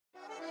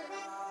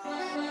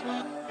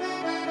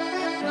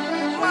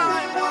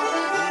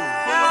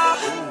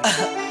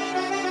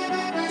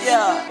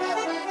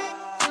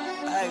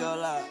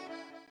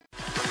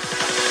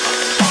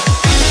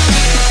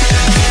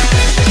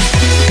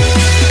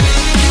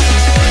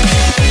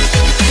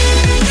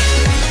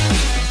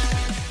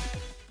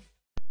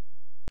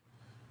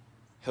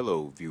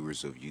Hello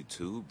viewers of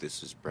YouTube,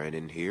 this is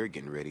Brandon here,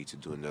 getting ready to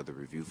do another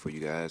review for you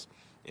guys.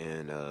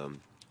 And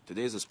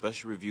today is a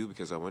special review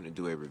because I want to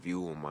do a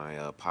review on my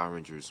Power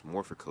Rangers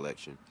Morpher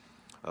collection.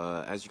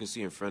 As you can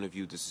see in front of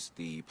you, this is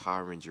the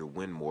Power Ranger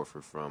Wind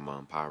Morpher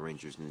from Power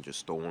Rangers Ninja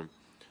Storm,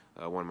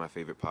 one of my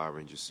favorite Power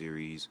Ranger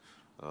series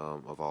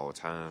of all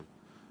time.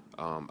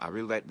 I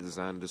really like the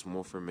design of this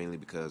Morpher mainly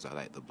because I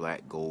like the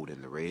black, gold,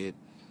 and the red.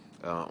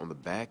 On the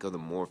back of the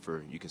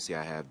Morpher, you can see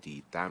I have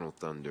the Dino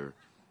Thunder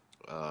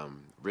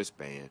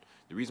wristband.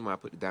 The reason why I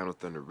put the Dino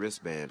Thunder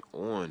wristband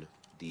on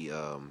the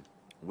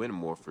Wind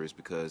Morpher is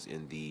because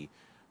in the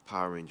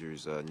Power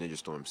Rangers Ninja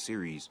Storm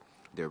series,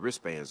 their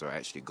wristbands are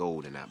actually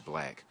gold and not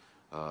black.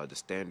 The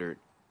standard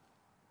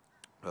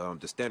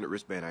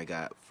wristband I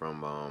got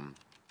from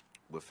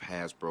with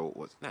Bandai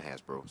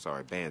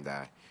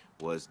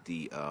was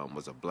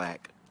a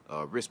black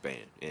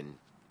wristband, and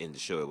in the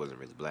show it wasn't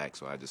really black,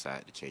 so I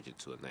decided to change it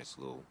to a nice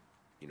little,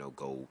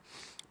 gold.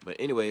 But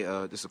anyway,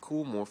 this is a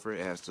cool Morpher.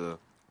 It has the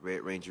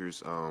Red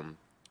Ranger's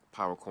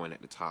power coin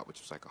at the top,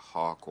 which is like a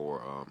hawk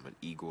or an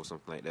eagle or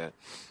something like that,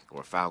 or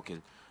a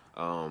falcon.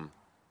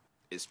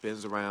 It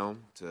spins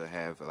around to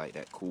have like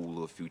that cool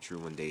little feature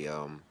when they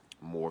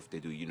morph. They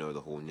do,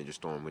 the whole Ninja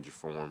Storm Ninja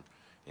form,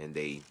 and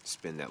they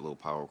spin that little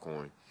power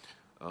coin.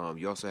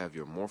 You also have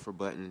your Morpher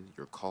button,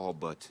 your call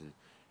button,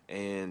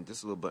 and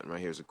this little button right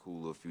here is a cool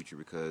little feature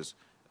because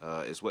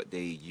it's what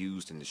they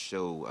used in the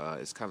show.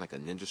 It's kind of like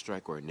a Ninja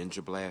Strike or a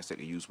Ninja Blast that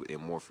they use with their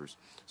Morphers.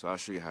 So I'll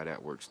show you how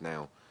that works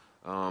now.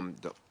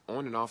 The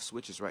on and off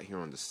switch is right here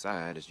on the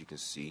side, as you can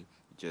see.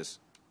 Just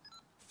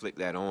flick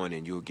that on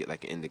and you'll get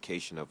like an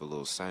indication of a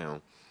little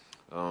sound.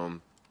 If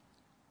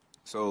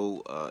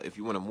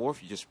you want to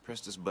morph, you just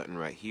press this button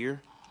right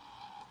here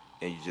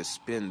and you just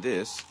spin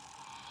this,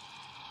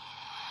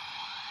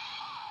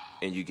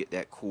 and you get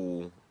that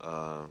cool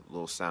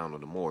little sound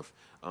on the morph.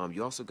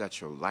 You also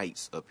got your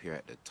lights up here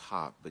at the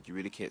top, but you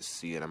really can't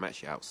see it. I'm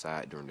actually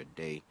outside during the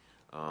day.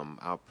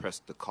 I'll press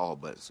the call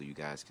button so you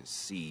guys can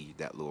see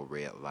that little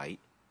red light.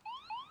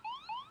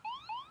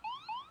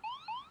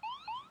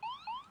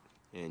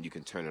 And you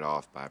can turn it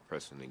off by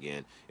pressing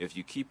again. If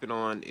you keep it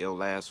on, it'll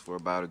last for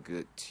about a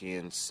good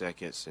 10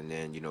 seconds, and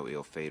then,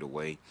 it'll fade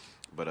away.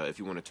 But if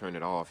you want to turn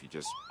it off, you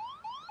just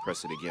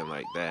press it again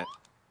like that,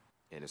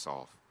 and it's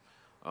off.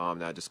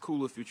 Now, this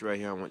cooler feature right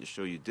here I want to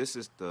show you. This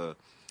is the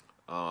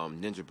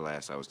Ninja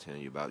Blast I was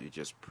telling you about. You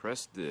just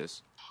press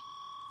this,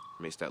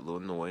 makes that little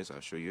noise. I'll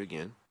show you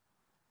again.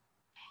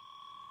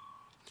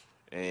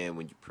 And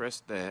when you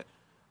press that,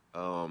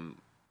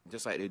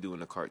 just like they do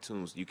in the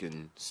cartoons, you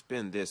can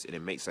spin this and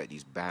it makes like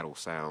these battle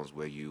sounds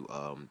where you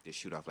they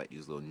shoot off like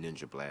these little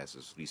ninja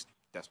blasters. At least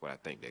that's what I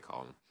think they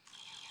call them.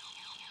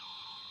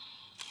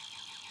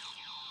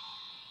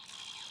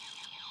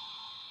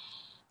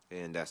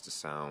 And that's the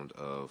sound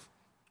of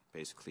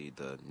basically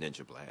the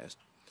Ninja Blast.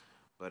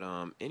 But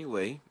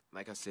anyway,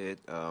 like I said,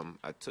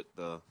 I took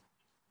the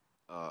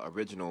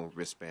original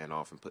wristband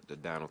off and put the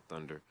Dino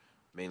Thunder,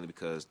 mainly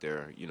because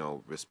their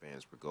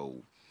wristbands were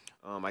gold.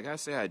 I gotta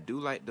say, I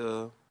do like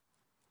the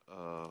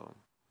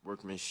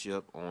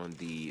workmanship on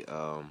the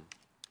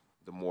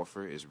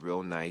Morpher. Is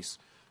real nice.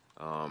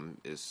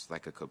 It's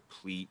like a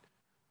complete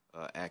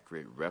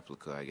accurate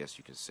replica, I guess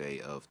you can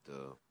say, of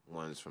the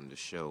ones from the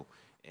show.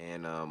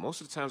 And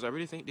most of the times, I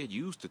really think they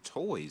used the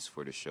toys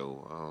for the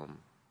show,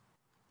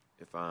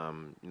 if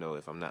I'm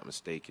not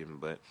mistaken.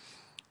 But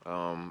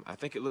I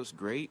think it looks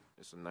great.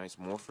 It's a nice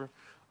Morpher.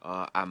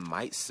 I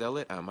might sell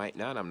it. I might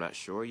not. I'm not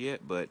sure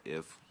yet. But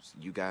if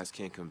you guys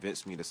can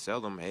convince me to sell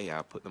them, hey,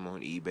 I'll put them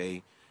on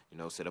eBay.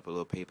 Set up a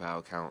little PayPal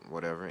account,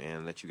 whatever,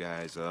 and let you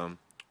guys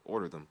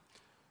order them.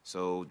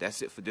 So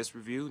that's it for this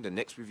review. The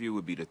next review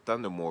would be the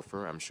Thunder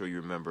Morpher. I'm sure you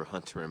remember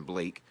Hunter and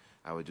Blake.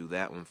 I would do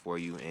that one for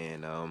you,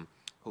 and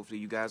hopefully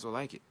you guys will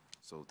like it.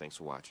 So thanks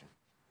for watching.